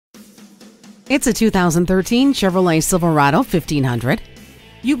It's a 2013 Chevrolet Silverado 1500.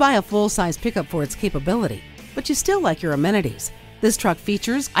 You buy a full-size pickup for its capability, but you still like your amenities. This truck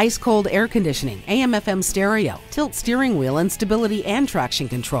features ice-cold air conditioning, AM/FM stereo, tilt steering wheel, and stability and traction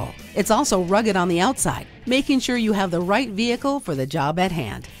control. It's also rugged on the outside, making sure you have the right vehicle for the job at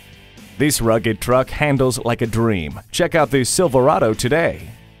hand. This rugged truck handles like a dream. Check out this Silverado today.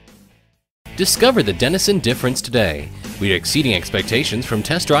 Discover the Denison difference today. We are exceeding expectations from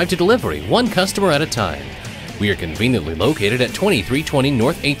test drive to delivery, one customer at a time. We are conveniently located at 2320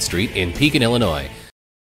 North 8th Street in Pekin, Illinois.